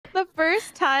the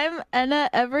first time Enna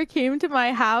ever came to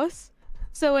my house.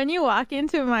 So when you walk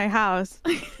into my house,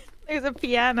 there's a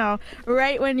piano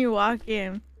right when you walk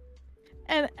in.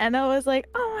 And Enna was like,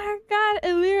 "Oh my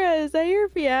god, Elira, is that your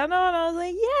piano?" And I was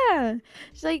like, "Yeah."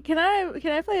 She's like, Can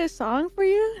I play a song for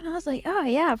you?" And I was like, "Oh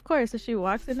yeah, of course." So she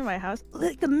walks into my house.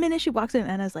 Like the minute she walks in,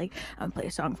 Enna's like, "I'm gonna play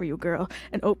a song for you, girl,"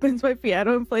 and opens my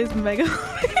piano and plays Mega.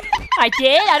 I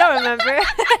did? I don't remember.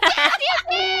 You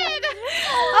did!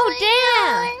 Oh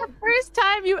damn! The first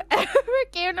time you ever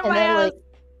came to my house.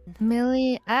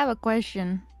 Millie, I have a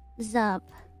question. Zup.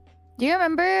 Do you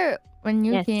remember when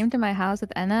you Yes. came to my house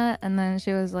with Enna and then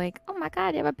she was like, "Oh my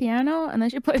god, you have a piano?" And then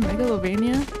she played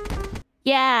Megalovania?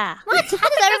 Yeah. What? How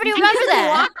does everybody remember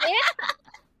that?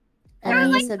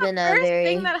 That must have been a First very...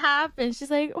 thing that happened,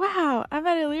 she's like, "Wow, I'm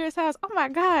at Elira's house. Oh my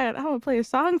god, I'm gonna play a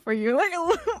song for you." Like,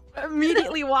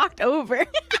 immediately walked over.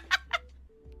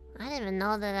 I didn't even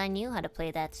know that I knew how to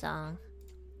play that song.